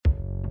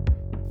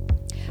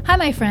Hi,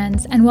 my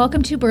friends, and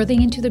welcome to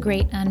Birthing into the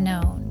Great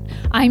Unknown.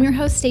 I'm your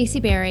host, Stacey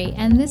Berry,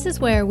 and this is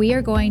where we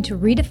are going to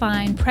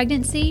redefine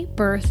pregnancy,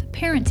 birth,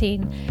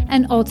 parenting,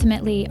 and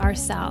ultimately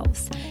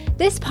ourselves.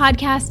 This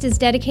podcast is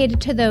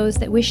dedicated to those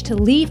that wish to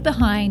leave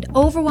behind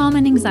overwhelm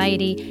and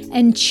anxiety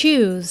and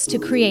choose to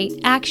create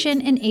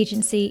action and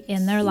agency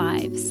in their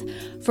lives.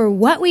 For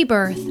what we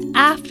birth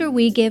after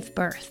we give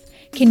birth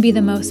can be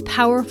the most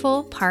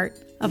powerful part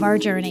of our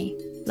journey.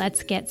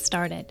 Let's get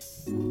started.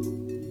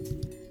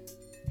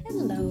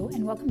 Hello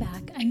and welcome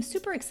back. I'm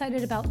super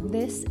excited about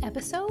this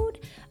episode.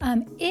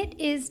 It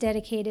is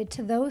dedicated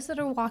to those that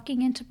are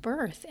walking into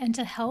birth and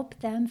to help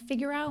them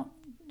figure out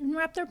and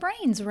wrap their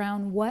brains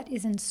around what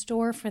is in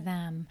store for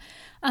them.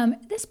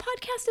 This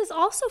podcast is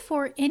also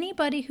for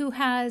anybody who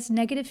has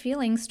negative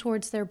feelings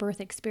towards their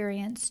birth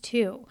experience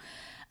too.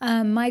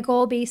 My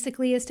goal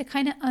basically is to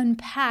kind of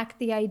unpack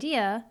the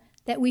idea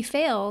that we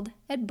failed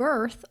at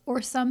birth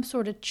or some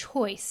sort of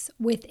choice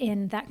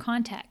within that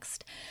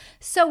context.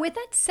 So with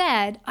that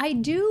said, I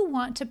do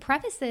want to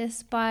preface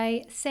this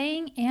by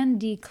saying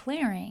and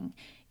declaring,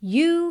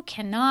 you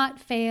cannot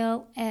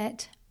fail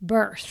at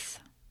birth,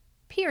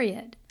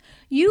 period.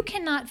 You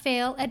cannot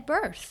fail at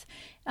birth.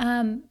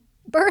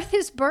 Birth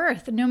is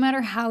birth, no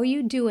matter how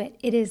you do it.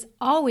 It is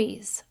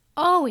always,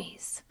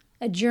 always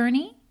a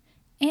journey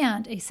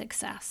and a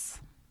success.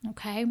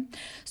 Okay,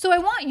 so I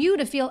want you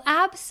to feel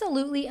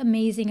absolutely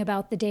amazing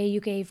about the day you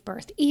gave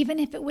birth, even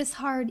if it was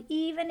hard,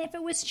 even if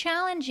it was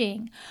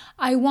challenging.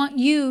 I want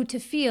you to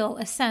feel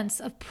a sense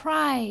of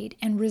pride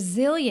and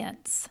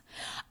resilience.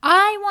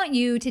 I want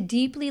you to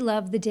deeply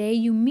love the day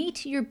you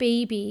meet your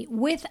baby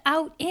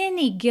without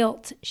any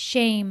guilt,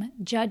 shame,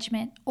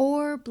 judgment,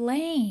 or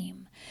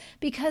blame,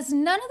 because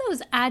none of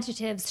those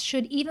adjectives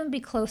should even be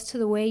close to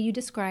the way you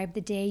describe the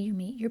day you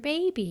meet your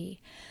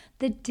baby.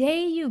 The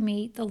day you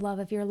meet the love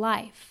of your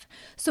life.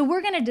 So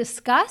we're going to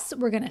discuss,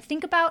 we're going to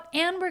think about,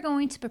 and we're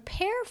going to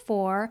prepare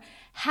for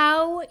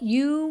how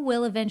you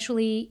will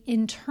eventually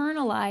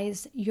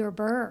internalize your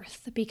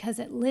birth because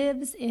it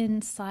lives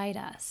inside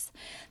us.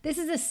 This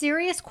is a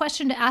serious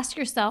question to ask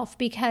yourself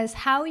because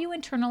how you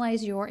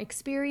internalize your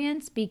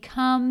experience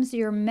becomes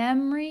your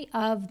memory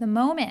of the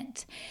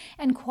moment.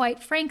 And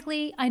quite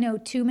frankly, I know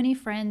too many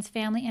friends,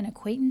 family, and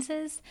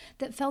acquaintances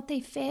that felt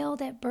they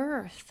failed at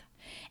birth.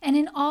 And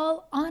in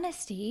all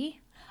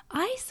honesty,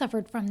 I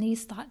suffered from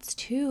these thoughts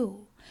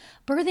too.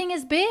 Birthing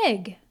is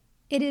big.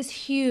 It is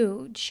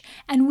huge.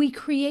 And we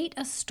create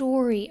a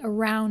story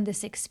around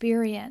this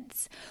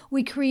experience.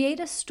 We create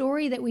a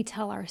story that we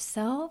tell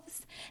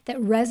ourselves that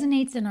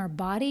resonates in our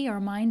body, our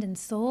mind, and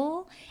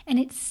soul. And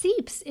it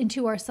seeps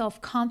into our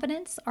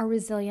self-confidence, our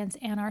resilience,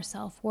 and our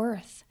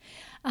self-worth.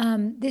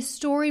 This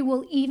story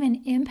will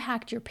even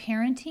impact your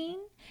parenting.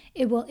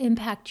 It will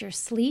impact your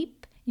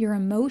sleep, your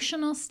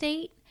emotional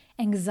state,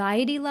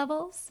 anxiety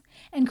levels,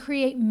 and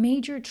create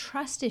major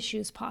trust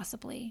issues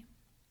possibly.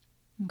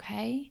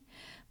 Okay?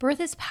 Birth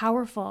is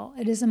powerful.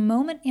 It is a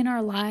moment in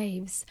our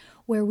lives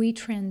where we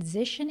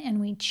transition and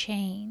we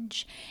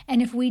change.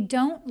 And if we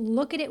don't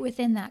look at it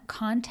within that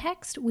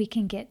context, we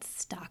can get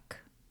stuck.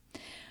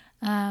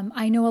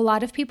 I know a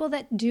lot of people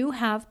that do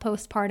have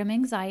postpartum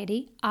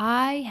anxiety.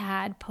 I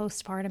had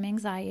postpartum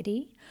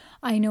anxiety.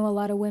 I know a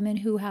lot of women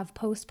who have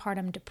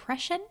postpartum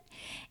depression.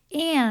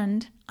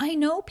 And I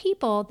know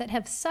people that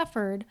have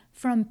suffered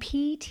from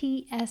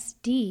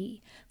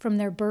PTSD from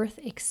their birth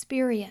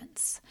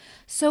experience.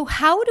 So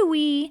how do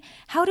we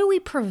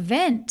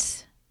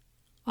prevent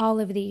all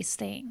of these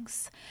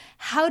things?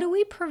 How do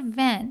we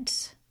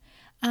prevent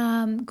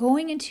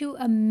going into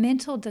a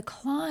mental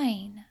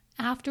decline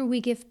after we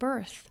give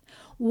birth?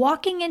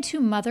 Walking into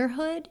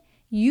motherhood,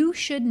 you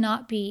should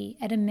not be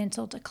at a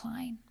mental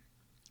decline,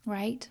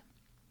 right?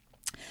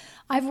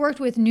 I've worked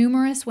with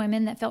numerous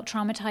women that felt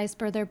traumatized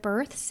by their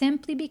birth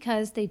simply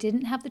because they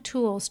didn't have the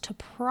tools to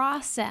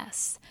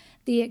process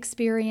the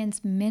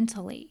experience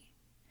mentally,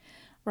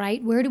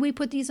 right? Where do we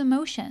put these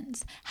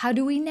emotions? How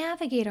do we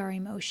navigate our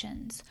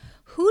emotions?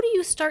 Who do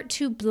you start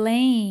to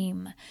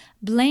blame?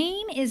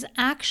 Blame is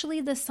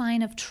actually the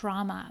sign of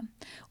trauma.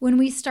 When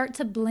we start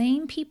to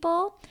blame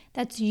people,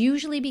 that's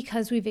usually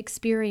because we've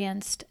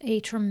experienced a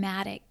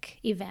traumatic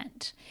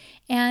event.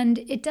 And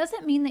it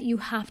doesn't mean that you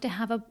have to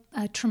have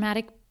a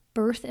traumatic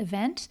birth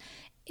event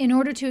in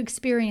order to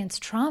experience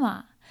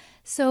trauma.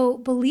 So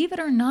believe it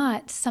or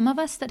not, some of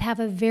us that have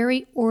a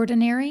very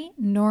ordinary,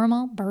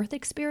 normal birth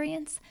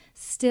experience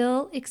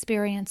still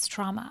experience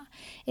trauma.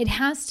 It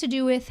has to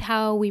do with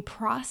how we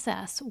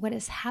process what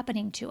is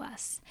happening to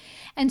us.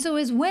 And so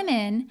as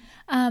women,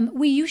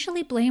 we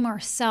usually blame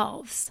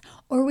ourselves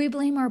or we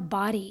blame our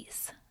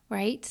bodies,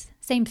 right?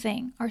 Same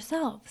thing,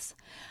 ourselves.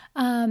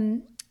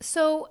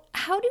 So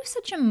how do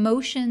such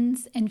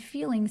emotions and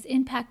feelings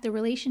impact the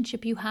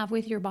relationship you have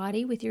with your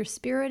body, with your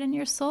spirit, and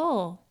your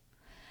soul?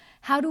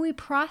 How do we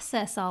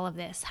process all of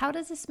this? How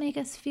does this make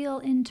us feel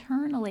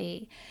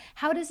internally?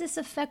 How does this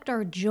affect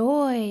our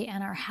joy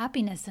and our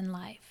happiness in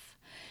life?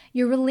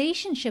 your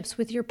relationships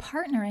with your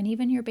partner and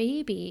even your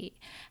baby?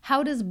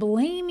 How does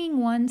blaming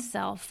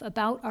oneself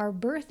about our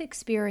birth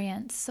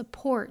experience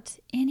support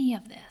any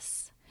of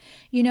this?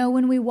 You know,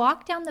 when we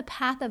walk down the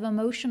path of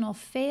emotional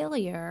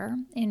failure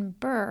in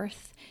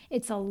birth,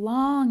 it's a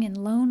long and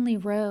lonely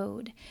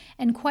road.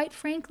 And quite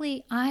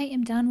frankly, I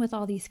am done with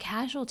all these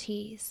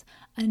casualties.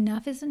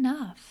 Enough is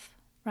enough,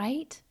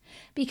 right?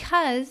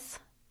 Because,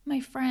 my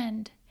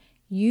friend,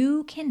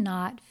 you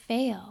cannot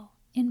fail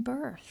in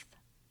birth.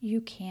 You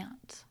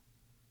can't.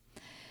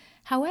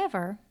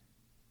 However,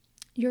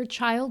 your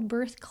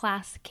childbirth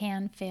class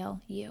can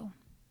fail you.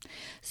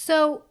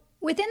 So,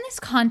 within this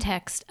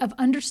context of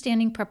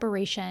understanding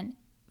preparation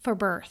for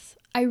birth,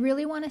 I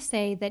really want to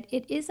say that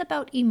it is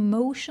about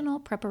emotional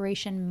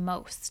preparation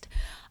most.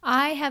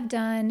 I have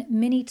done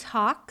many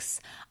talks.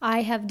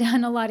 I have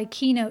done a lot of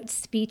keynote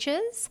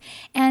speeches.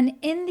 And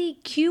in the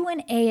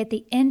Q&A at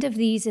the end of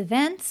these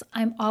events,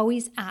 I'm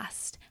always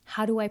asked,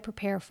 how do I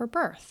prepare for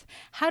birth?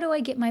 How do I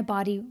get my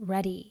body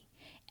ready?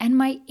 And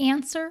my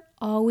answer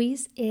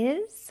always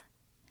is,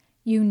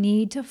 you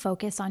need to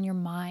focus on your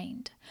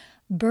mind.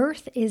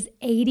 Birth is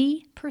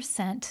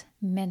 80%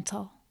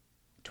 mental.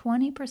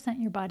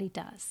 20% your body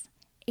does.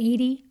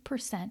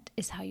 80%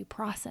 is how you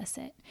process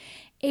it.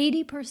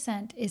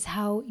 80% is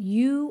how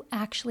you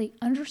actually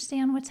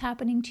understand what's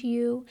happening to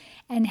you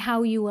and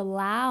how you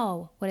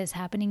allow what is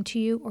happening to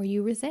you or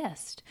you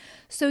resist.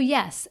 So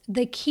yes,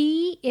 the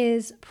key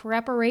is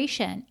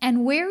preparation,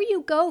 and where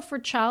you go for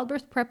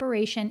childbirth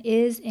preparation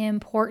is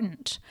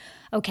important.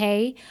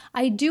 Okay,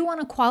 I do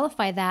want to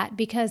qualify that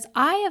because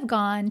I have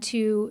gone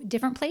to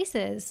different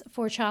places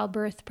for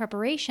childbirth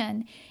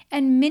preparation,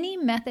 and many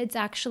methods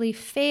actually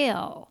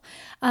fail.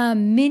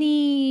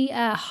 Many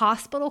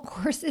hospital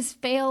courses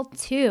fail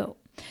too.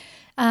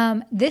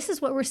 This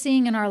is what we're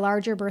seeing in our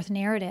larger birth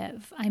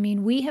narrative. I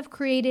mean, we have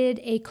created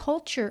a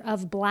culture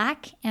of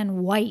black and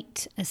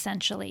white,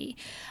 essentially.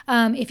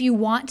 If you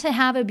want to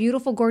have a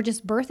beautiful, gorgeous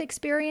birth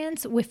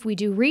experience, if we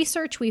do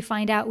research, we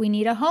find out we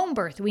need a home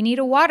birth, we need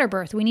a water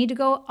birth, we need to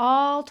go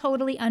all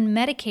totally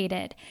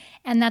unmedicated.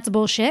 And that's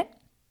bullshit,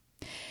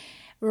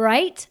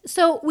 right?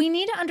 So we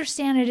need to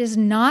understand it is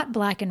not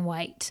black and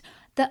white.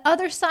 The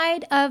other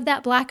side of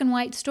that black and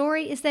white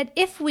story is that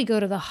if we go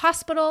to the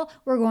hospital,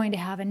 we're going to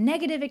have a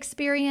negative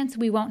experience.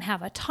 We won't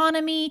have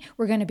autonomy.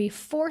 We're going to be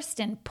forced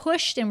and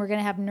pushed, and we're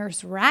going to have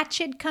Nurse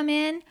Ratched come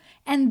in.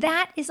 And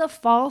that is a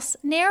false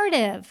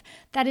narrative.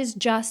 That is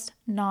just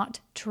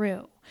not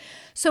true.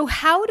 So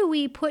how do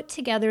we put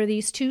together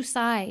these two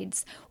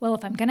sides? Well,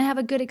 if I'm going to have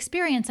a good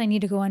experience, I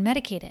need to go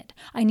unmedicated.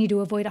 I need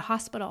to avoid a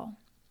hospital,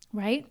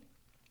 right?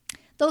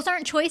 Those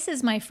aren't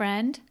choices, my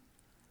friend.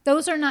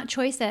 Those are not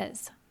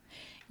choices.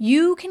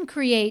 You can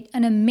create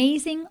an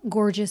amazing,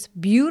 gorgeous,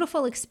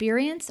 beautiful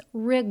experience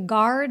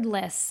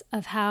regardless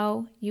of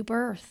how you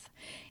birth.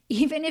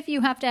 Even if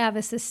you have to have a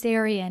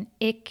cesarean,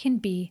 it can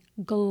be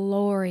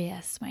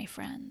glorious, my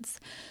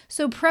friends.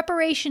 So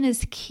preparation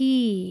is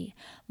key.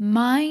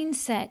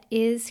 Mindset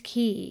is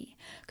key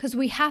because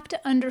we have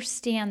to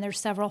understand there's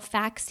several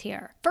facts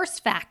here.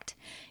 First fact,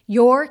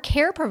 your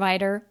care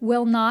provider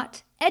will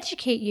not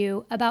educate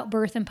you about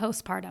birth and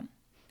postpartum.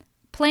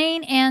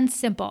 Plain and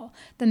simple.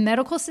 The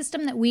medical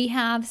system that we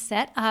have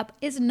set up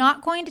is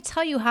not going to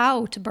tell you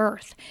how to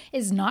birth,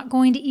 is not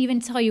going to even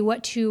tell you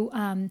what to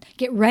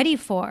get ready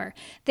for.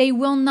 They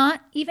will not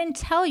even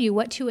tell you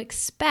what to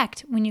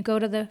expect when you go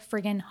to the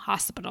friggin'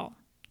 hospital.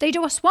 They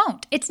just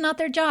won't. It's not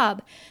their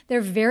job. They're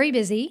very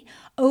busy.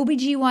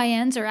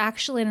 OBGYNs are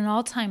actually at an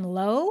all-time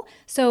low,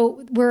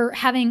 so we're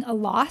having a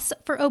loss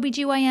for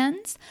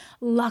OBGYNs.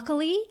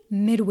 Luckily,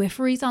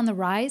 midwifery is on the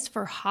rise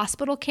for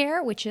hospital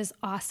care, which is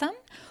awesome.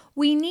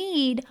 We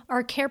need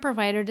our care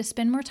provider to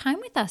spend more time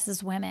with us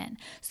as women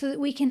so that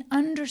we can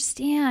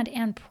understand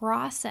and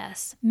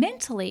process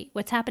mentally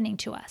what's happening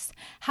to us.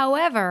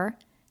 However,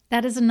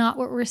 that is not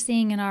what we're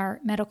seeing in our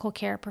medical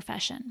care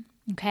profession,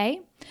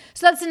 okay?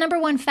 So that's the number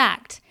one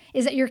fact,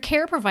 is that your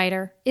care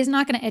provider is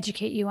not going to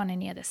educate you on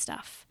any of this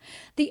stuff.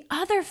 The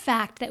other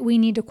fact that we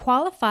need to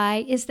qualify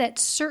is that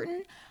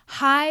certain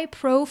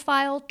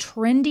high-profile,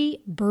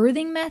 trendy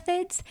birthing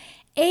methods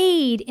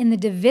aid in the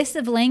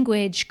divisive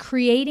language,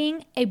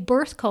 creating a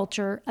birth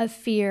culture of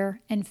fear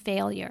and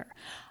failure.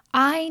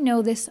 I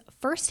know this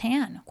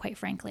firsthand, quite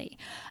frankly.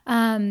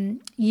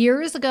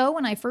 Years ago,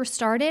 when I first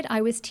started,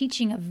 I was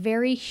teaching a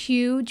very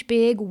huge,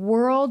 big,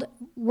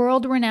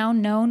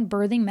 world-renowned known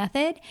birthing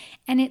method,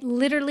 and it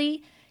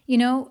literally,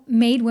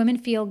 made women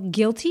feel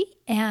guilty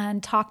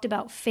and talked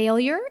about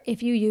failure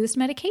if you used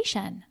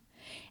medication.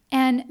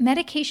 And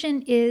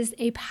medication is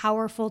a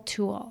powerful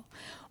tool.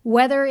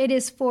 Whether it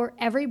is for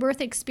every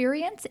birth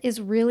experience is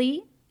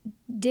really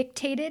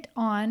dictated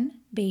on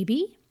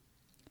baby,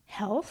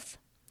 health,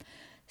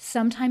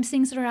 sometimes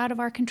things that are out of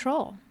our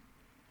control,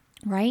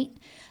 right?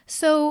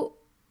 So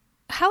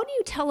how do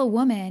you tell a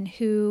woman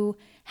who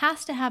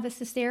has to have a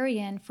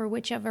cesarean for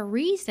whichever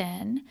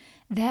reason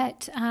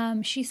that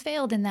she's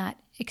failed in that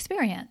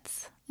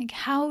experience? Like,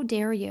 how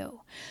dare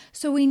you?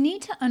 So we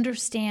need to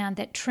understand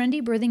that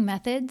trendy birthing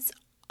methods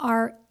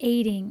are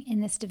aiding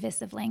in this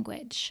divisive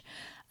language.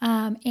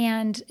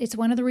 And it's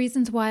one of the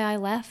reasons why I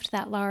left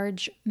that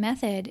large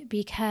method,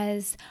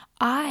 because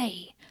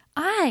I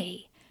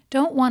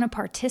don't want to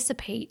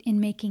participate in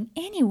making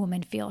any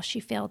woman feel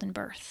she failed in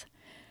birth,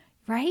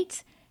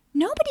 right?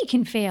 Nobody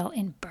can fail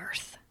in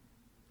birth.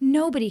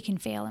 Nobody can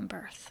fail in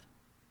birth.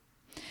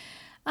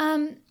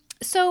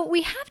 So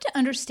we have to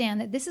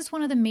understand that this is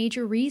one of the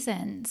major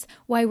reasons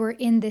why we're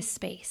in this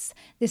space.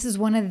 This is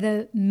one of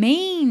the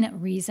main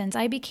reasons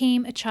I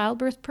became a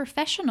childbirth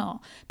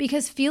professional,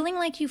 because feeling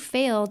like you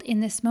failed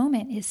in this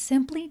moment is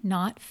simply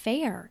not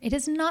fair. It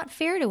is not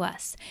fair to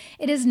us.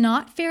 It is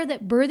not fair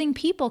that birthing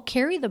people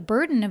carry the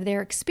burden of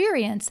their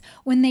experience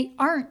when they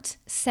aren't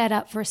set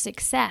up for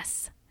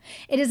success.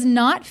 It is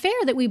not fair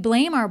that we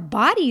blame our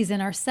bodies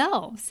and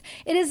ourselves.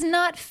 It is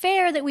not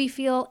fair that we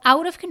feel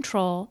out of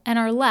control and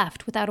are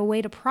left without a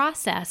way to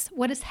process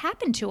what has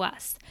happened to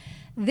us.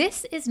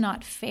 This is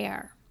not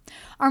fair.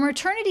 Our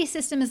maternity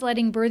system is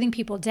letting birthing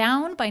people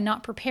down by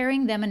not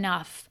preparing them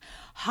enough.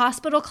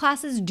 Hospital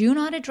classes do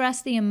not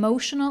address the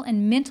emotional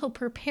and mental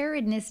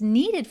preparedness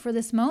needed for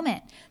this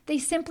moment. They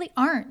simply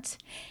aren't.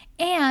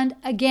 And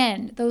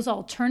again, those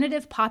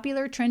alternative,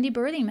 popular, trendy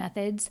birthing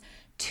methods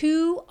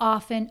too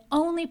often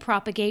only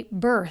propagate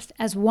birth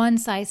as one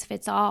size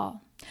fits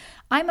all.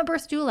 I'm a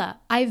birth doula.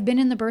 I've been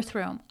in the birth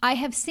room. I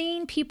have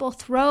seen people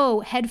throw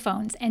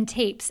headphones and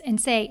tapes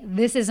and say,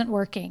 this isn't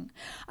working.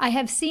 I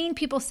have seen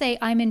people say,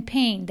 I'm in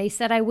pain. They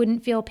said I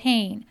wouldn't feel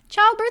pain.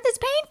 Childbirth is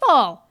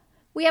painful.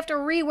 We have to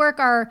rework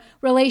our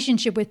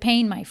relationship with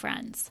pain, my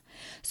friends.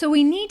 So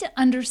we need to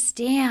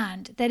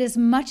understand that as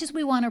much as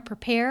we want to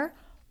prepare,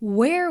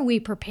 where we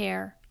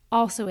prepare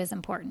also is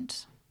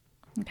important.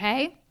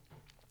 Okay?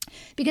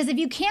 Because if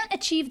you can't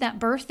achieve that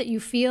birth that you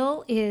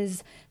feel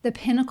is the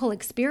pinnacle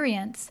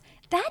experience,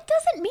 that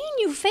doesn't mean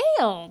you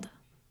failed.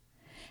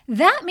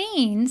 That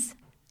means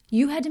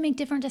you had to make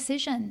different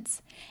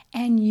decisions.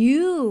 And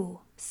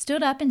you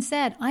stood up and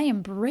said, I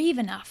am brave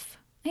enough.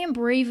 I am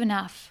brave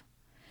enough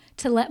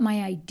to let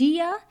my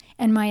idea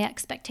and my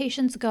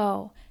expectations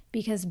go,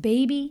 because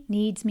baby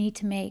needs me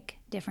to make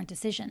different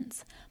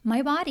decisions.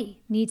 My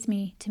body needs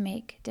me to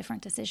make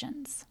different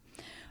decisions.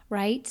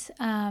 Right?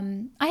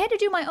 I had to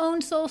do my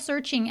own soul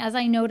searching as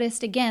I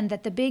noticed again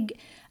that the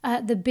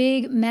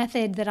big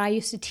method that I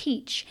used to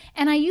teach,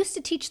 and I used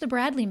to teach the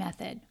Bradley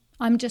method.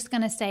 I'm just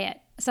going to say it.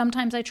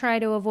 Sometimes I try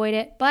to avoid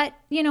it, but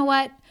you know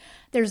what?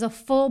 There's a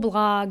full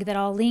blog that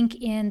I'll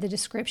link in the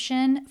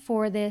description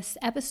for this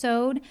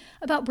episode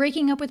about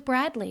breaking up with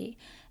Bradley.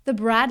 The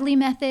Bradley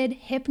method,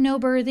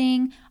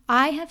 hypnobirthing.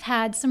 I have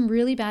had some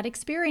really bad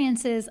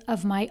experiences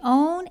of my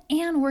own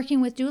and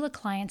working with doula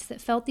clients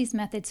that felt these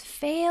methods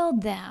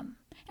failed them,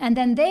 and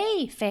then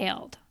they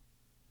failed.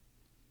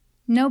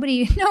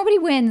 Nobody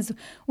wins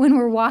when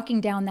we're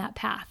walking down that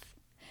path,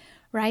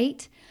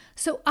 right?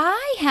 So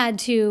I had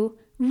to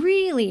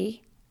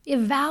really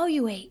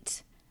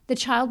evaluate the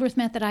childbirth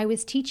method I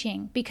was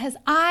teaching, because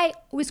I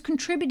was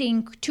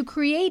contributing to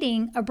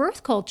creating a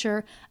birth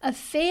culture of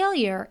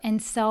failure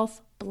and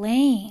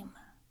self-blame.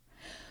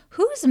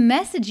 Whose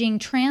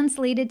messaging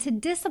translated to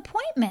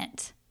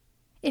disappointment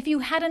if you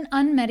had an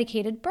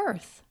unmedicated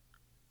birth?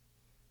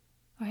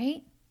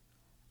 Right?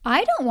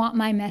 I don't want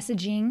my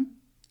messaging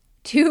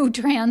to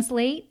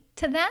translate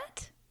to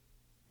that.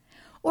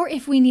 Or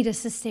if we need a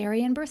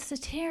cesarean birth,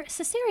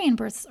 cesarean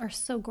births are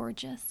so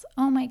gorgeous.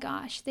 Oh my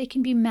gosh, they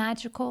can be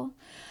magical.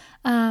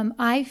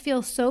 I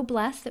feel so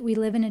blessed that we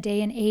live in a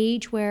day and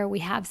age where we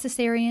have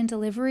cesarean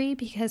delivery,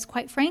 because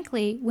quite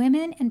frankly,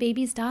 women and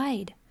babies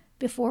died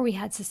before we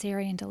had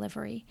cesarean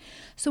delivery.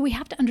 So we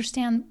have to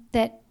understand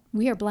that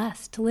we are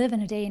blessed to live in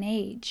a day and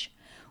age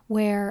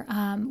where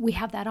we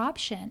have that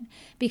option,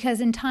 because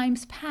in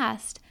times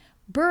past,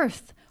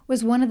 birth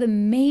was one of the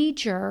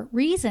major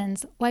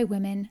reasons why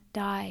women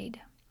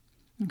died.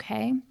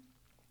 Okay?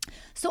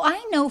 So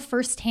I know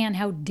firsthand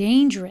how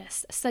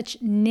dangerous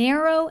such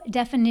narrow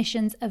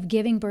definitions of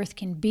giving birth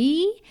can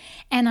be,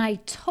 and I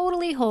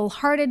totally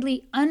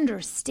wholeheartedly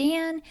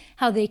understand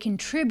how they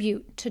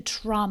contribute to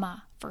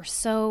trauma for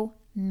so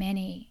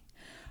many,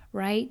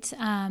 right?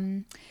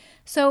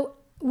 So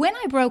when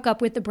I broke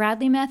up with the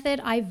Bradley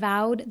method, I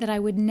vowed that I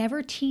would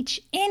never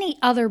teach any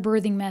other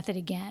birthing method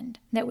again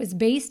that was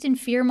based in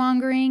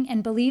fear-mongering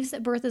and believes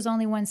that birth is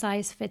only one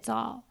size fits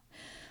all,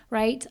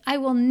 right? I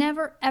will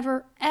never,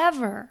 ever,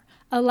 ever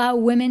allow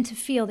women to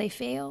feel they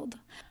failed.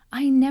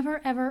 I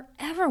never, ever,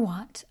 ever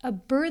want a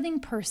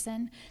birthing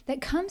person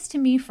that comes to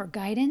me for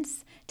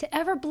guidance to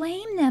ever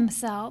blame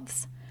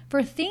themselves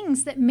for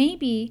things that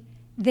maybe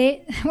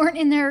they weren't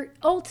in their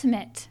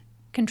ultimate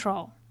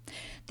control.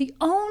 The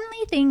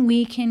only thing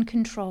we can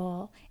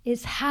control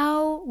is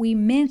how we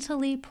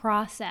mentally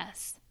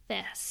process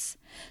this.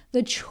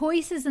 The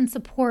choices and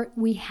support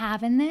we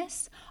have in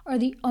this are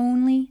the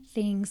only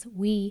things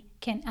we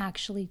can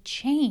actually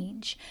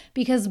change,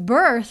 because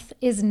birth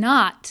is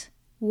not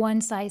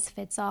one size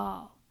fits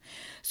all.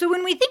 So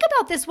when we think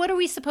about this, what are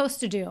we supposed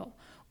to do?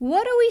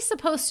 What are we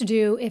supposed to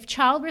do if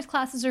childbirth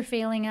classes are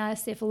failing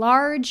us? If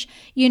large,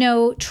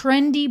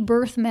 trendy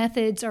birth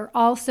methods are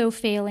also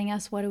failing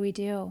us, what do we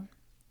do?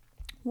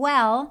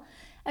 Well,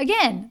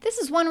 again, this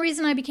is one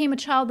reason I became a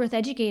childbirth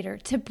educator,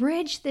 to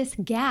bridge this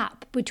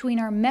gap between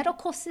our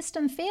medical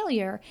system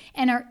failure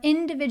and our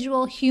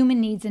individual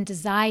human needs and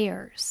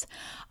desires.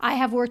 I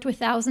have worked with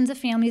thousands of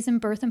families in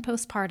birth and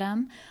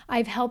postpartum.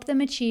 I've helped them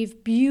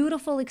achieve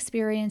beautiful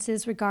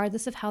experiences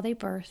regardless of how they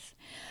birth.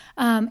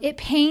 It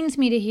pains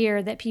me to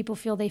hear that people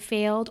feel they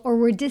failed or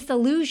were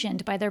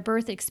disillusioned by their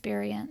birth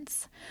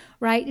experience,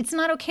 right? It's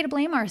not okay to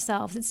blame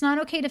ourselves. It's not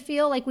okay to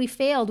feel like we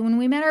failed when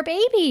we met our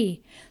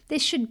baby.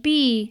 This should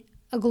be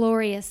a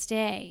glorious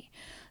day.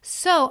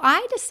 So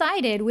I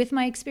decided with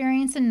my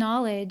experience and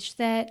knowledge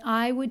that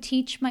I would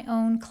teach my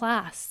own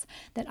class,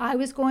 that I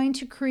was going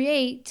to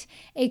create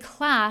a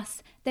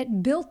class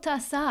that built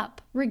us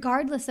up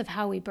regardless of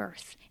how we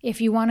birth. If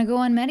you want to go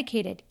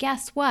unmedicated,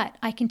 guess what?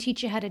 I can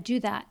teach you how to do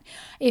that.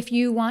 If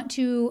you want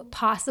to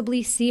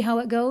possibly see how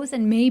it goes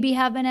and maybe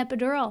have an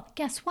epidural,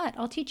 guess what?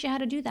 I'll teach you how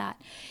to do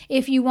that.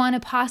 If you want to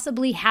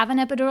possibly have an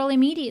epidural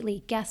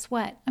immediately, guess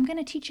what? I'm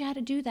going to teach you how to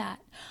do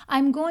that.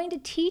 I'm going to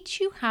teach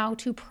you how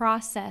to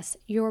process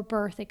your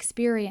birth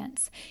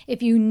experience.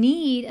 If you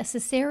need a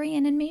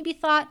cesarean and maybe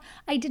thought,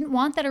 I didn't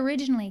want that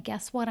originally,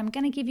 guess what? I'm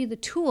going to give you the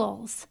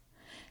tools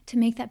to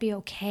make that be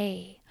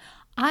okay.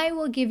 I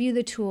will give you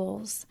the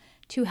tools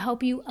to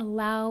help you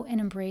allow and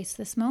embrace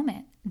this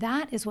moment.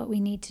 That is what we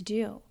need to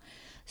do.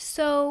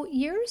 So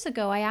years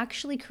ago, I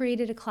actually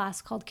created a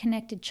class called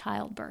Connected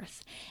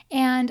Childbirth.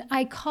 And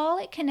I call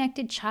it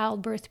Connected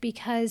Childbirth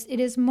because it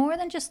is more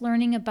than just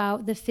learning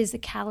about the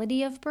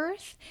physicality of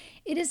birth.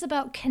 It is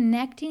about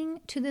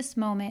connecting to this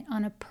moment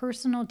on a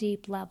personal,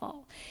 deep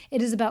level.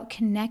 It is about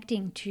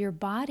connecting to your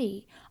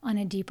body on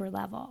a deeper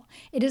level.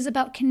 It is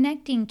about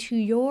connecting to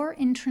your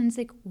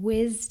intrinsic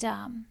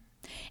wisdom.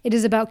 It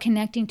is about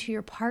connecting to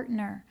your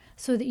partner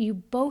so that you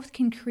both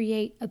can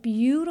create a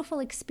beautiful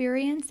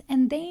experience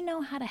and they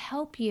know how to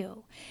help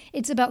you.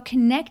 It's about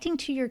connecting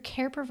to your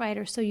care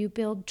provider so you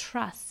build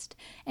trust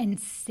and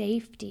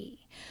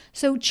safety.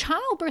 So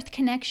childbirth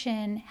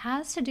connection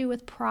has to do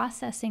with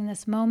processing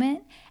this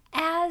moment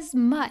as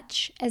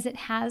much as it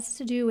has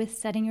to do with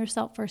setting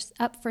yourself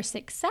up for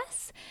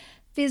success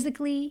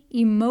physically,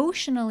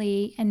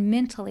 emotionally, and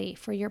mentally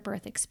for your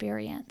birth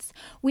experience.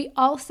 We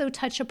also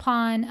touch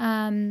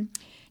upon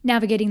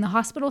navigating the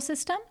hospital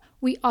system.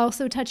 We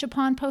also touch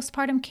upon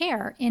postpartum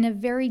care in a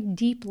very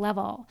deep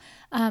level.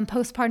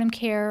 Postpartum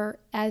care,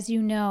 as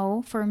you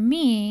know, for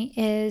me,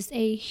 is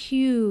a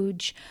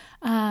huge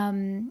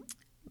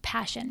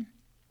passion.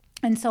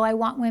 And so I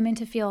want women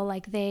to feel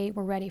like they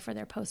were ready for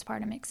their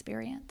postpartum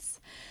experience.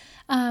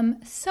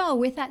 So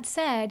with that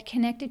said,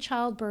 Connected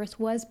Childbirth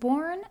was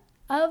born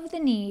of the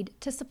need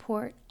to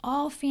support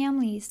all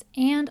families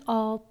and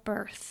all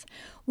birth.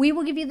 We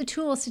will give you the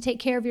tools to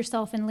take care of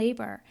yourself in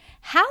labor.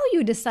 How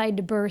you decide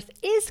to birth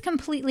is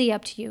completely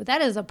up to you.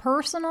 That is a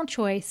personal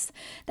choice.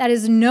 That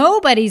is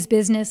nobody's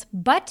business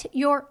but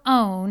your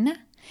own.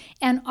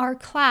 And our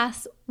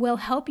class will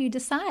help you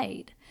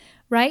decide,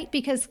 right?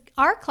 Because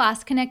our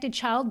class, Connected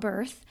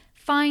Childbirth,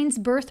 finds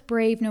birth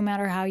brave no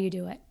matter how you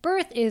do it.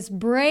 Birth is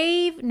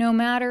brave no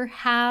matter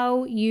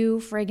how you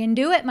friggin'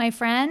 do it, my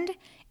friend.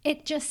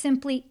 It just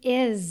simply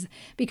is,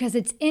 because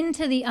it's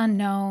into the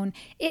unknown.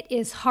 It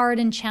is hard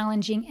and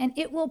challenging, and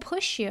it will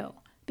push you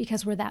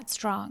because we're that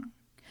strong.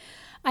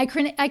 I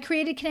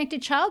created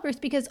Connected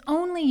Childbirth because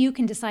only you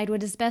can decide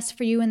what is best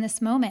for you in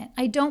this moment.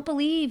 I don't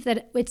believe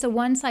that it's a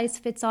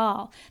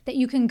one-size-fits-all, that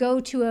you can go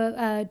to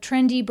a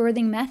trendy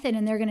birthing method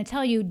and they're going to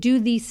tell you, do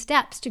these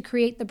steps to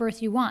create the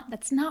birth you want.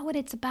 That's not what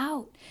it's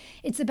about.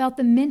 It's about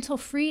the mental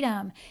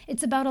freedom.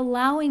 It's about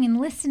allowing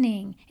and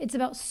listening. It's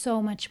about so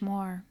much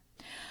more.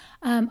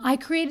 I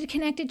created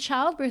Connected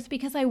Childbirth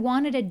because I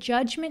wanted a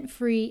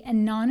judgment-free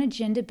and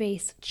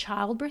non-agenda-based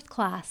childbirth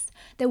class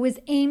that was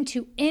aimed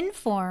to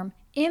inform,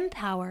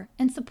 empower,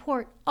 and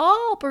support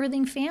all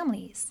birthing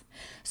families.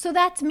 So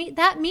that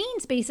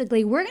means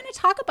basically we're going to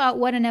talk about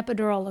what an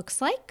epidural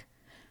looks like,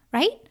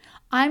 right?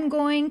 I'm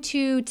going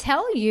to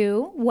tell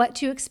you what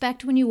to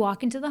expect when you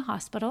walk into the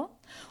hospital.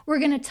 We're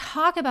going to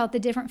talk about the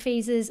different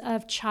phases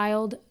of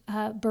child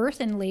birth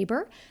and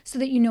labor so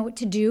that you know what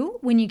to do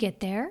when you get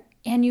there.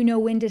 And you know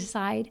when to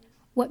decide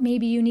what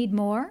maybe you need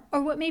more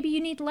or what maybe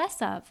you need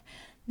less of.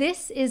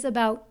 This is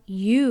about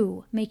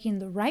you making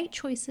the right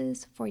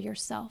choices for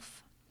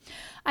yourself.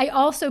 I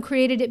also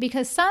created it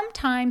because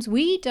sometimes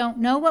we don't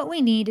know what we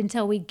need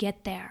until we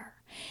get there.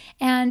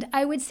 And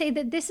I would say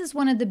that this is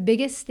one of the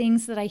biggest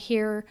things that I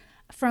hear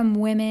from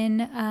women,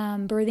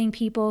 birthing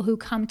people who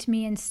come to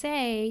me and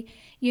say,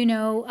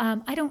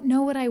 I don't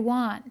know what I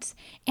want.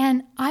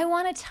 And I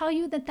want to tell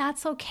you that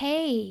that's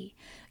okay.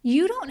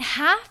 You don't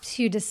have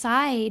to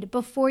decide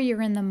before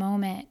you're in the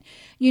moment.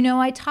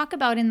 I talk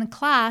about in the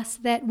class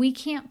that we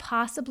can't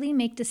possibly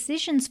make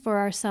decisions for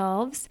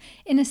ourselves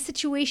in a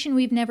situation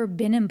we've never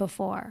been in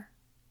before,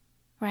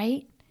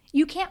 right?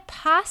 You can't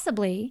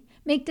possibly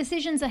make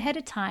decisions ahead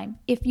of time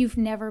if you've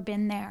never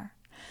been there.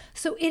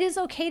 So it is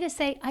okay to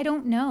say, I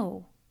don't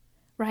know,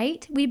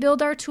 right? We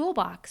build our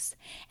toolbox.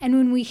 And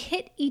when we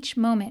hit each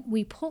moment,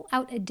 we pull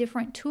out a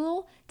different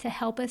tool to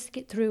help us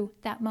get through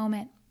that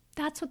moment.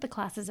 That's what the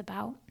class is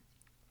about,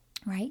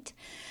 right?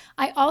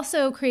 I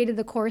also created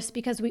the course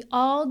because we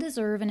all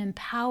deserve an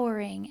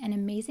empowering and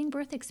amazing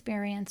birth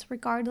experience,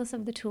 regardless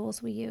of the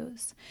tools we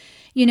use.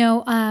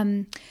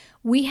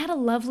 We had a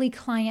lovely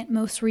client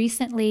most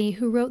recently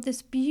who wrote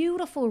this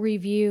beautiful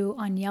review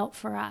on Yelp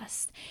for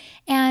us.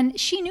 And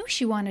she knew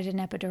she wanted an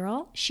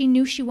epidural. She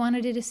knew she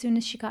wanted it as soon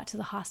as she got to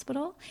the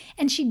hospital.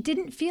 And she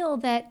didn't feel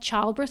that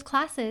childbirth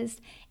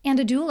classes and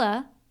a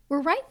doula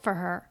were right for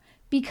her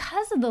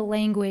because of the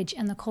language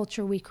and the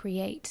culture we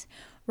create,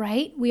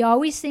 right? We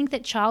always think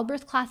that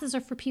childbirth classes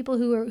are for people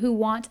who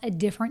want a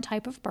different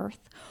type of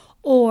birth,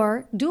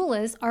 or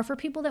doulas are for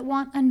people that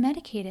want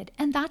unmedicated.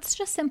 And that's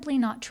just simply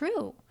not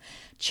true.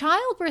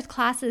 Childbirth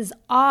classes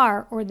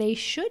are, or they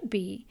should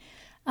be,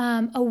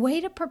 a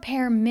way to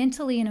prepare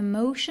mentally and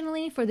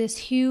emotionally for this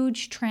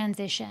huge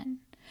transition,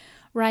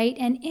 right?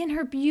 And in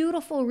her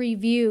beautiful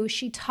review,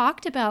 she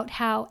talked about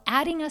how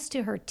adding us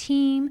to her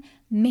team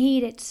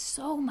made it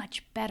so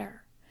much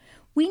better.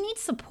 We need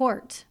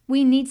support.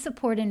 We need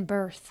support in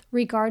birth,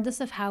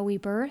 regardless of how we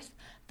birth.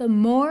 The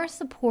more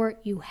support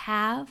you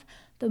have,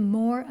 the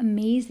more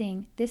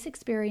amazing this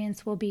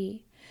experience will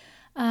be.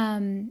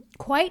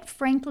 Quite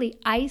frankly,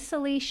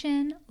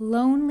 isolation,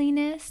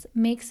 loneliness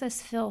makes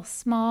us feel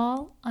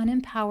small,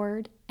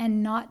 unempowered,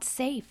 and not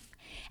safe.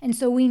 And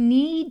so we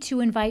need to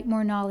invite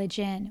more knowledge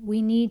in.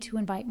 We need to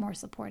invite more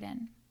support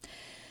in.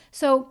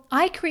 So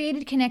I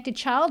created Connected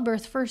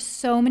Childbirth for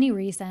so many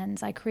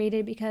reasons. I created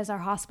it because our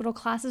hospital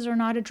classes are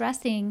not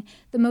addressing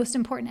the most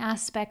important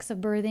aspects of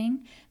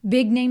birthing.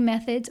 Big name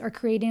methods are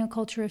creating a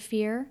culture of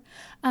fear.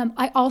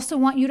 I also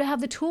want you to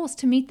have the tools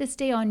to meet this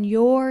day on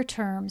your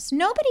terms.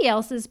 Nobody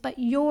else's, but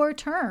your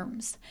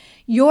terms.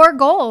 Your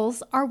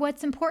goals are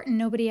what's important,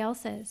 nobody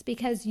else's,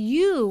 because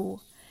you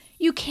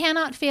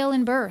cannot fail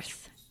in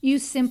birth. You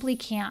simply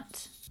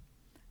can't.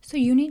 So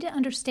you need to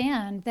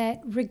understand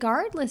that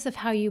regardless of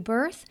how you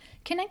birth,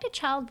 Connected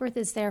Childbirth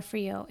is there for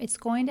you. It's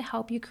going to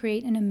help you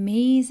create an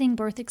amazing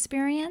birth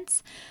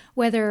experience,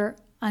 whether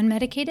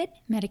unmedicated,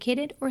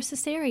 medicated, or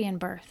cesarean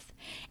birth.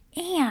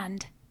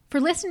 And for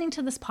listening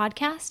to this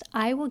podcast,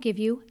 I will give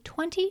you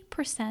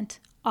 20%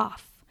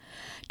 off.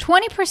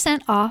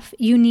 20% off,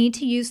 you need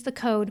to use the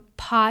code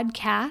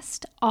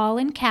PODCAST, all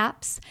in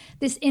caps.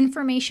 This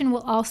information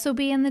will also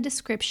be in the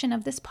description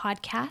of this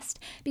podcast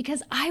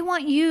because I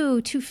want you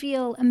to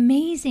feel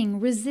amazing,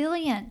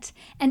 resilient,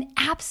 and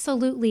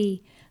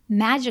absolutely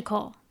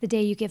magical the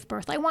day you give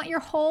birth. I want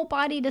your whole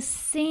body to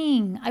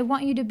sing. I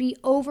want you to be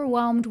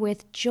overwhelmed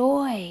with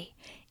joy,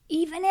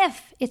 even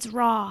if it's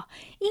raw,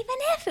 even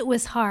if it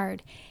was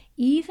hard,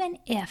 even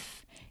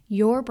if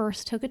your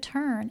birth took a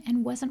turn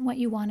and wasn't what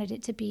you wanted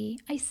it to be.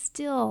 I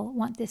still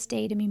want this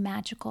day to be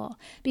magical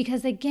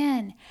because,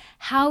 again,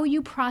 how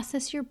you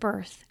process your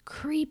birth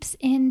creeps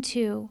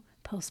into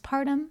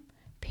postpartum,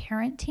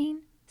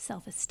 parenting,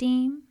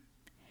 self-esteem.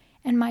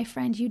 And my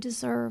friend, you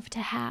deserve to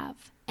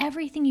have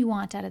everything you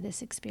want out of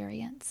this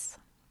experience.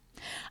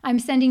 I'm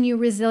sending you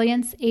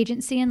resilience,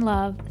 agency, and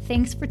love.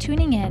 Thanks for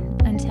tuning in.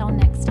 Until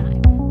next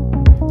time.